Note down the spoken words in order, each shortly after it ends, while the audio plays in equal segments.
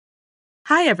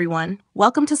Hi everyone,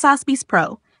 welcome to Saas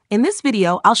Pro. In this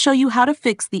video, I'll show you how to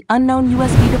fix the unknown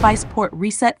USB device port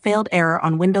reset failed error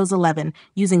on Windows 11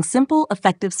 using simple,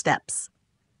 effective steps.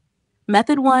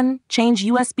 Method 1. Change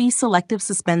USB selective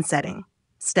suspend setting.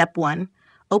 Step 1.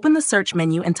 Open the search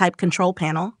menu and type Control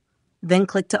Panel, then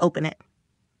click to open it.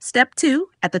 Step 2.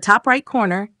 At the top right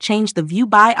corner, change the View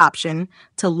By option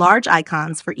to large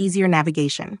icons for easier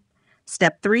navigation.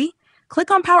 Step 3. Click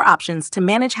on Power Options to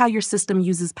manage how your system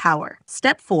uses power.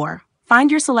 Step 4. Find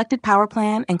your selected power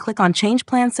plan and click on Change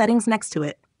Plan Settings next to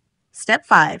it. Step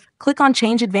 5. Click on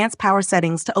Change Advanced Power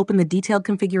Settings to open the detailed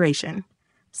configuration.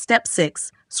 Step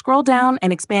 6. Scroll down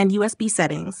and expand USB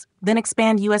Settings, then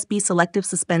expand USB Selective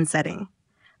Suspend Setting.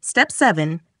 Step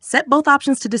 7. Set both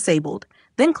options to disabled,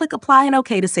 then click Apply and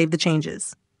OK to save the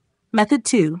changes. Method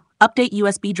 2. Update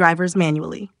USB drivers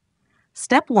manually.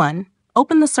 Step 1.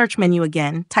 Open the search menu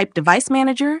again, type Device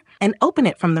Manager, and open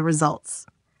it from the results.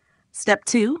 Step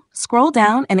 2. Scroll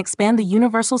down and expand the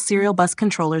Universal Serial Bus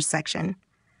Controllers section.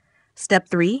 Step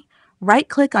 3.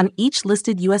 Right-click on each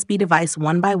listed USB device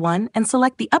one by one and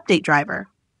select the Update driver.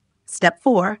 Step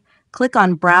 4. Click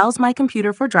on Browse My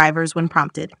Computer for drivers when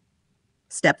prompted.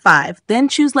 Step 5. Then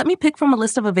choose Let me pick from a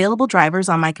list of available drivers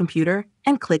on my computer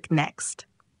and click Next.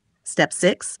 Step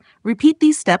 6. Repeat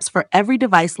these steps for every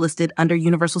device listed under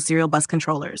Universal Serial Bus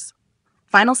Controllers.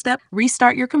 Final step,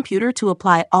 restart your computer to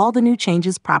apply all the new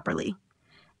changes properly.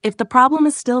 If the problem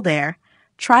is still there,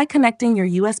 try connecting your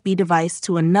USB device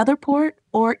to another port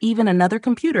or even another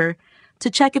computer to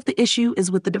check if the issue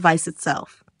is with the device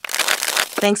itself.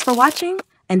 Thanks for watching,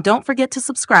 and don't forget to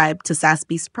subscribe to Saas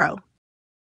Pro.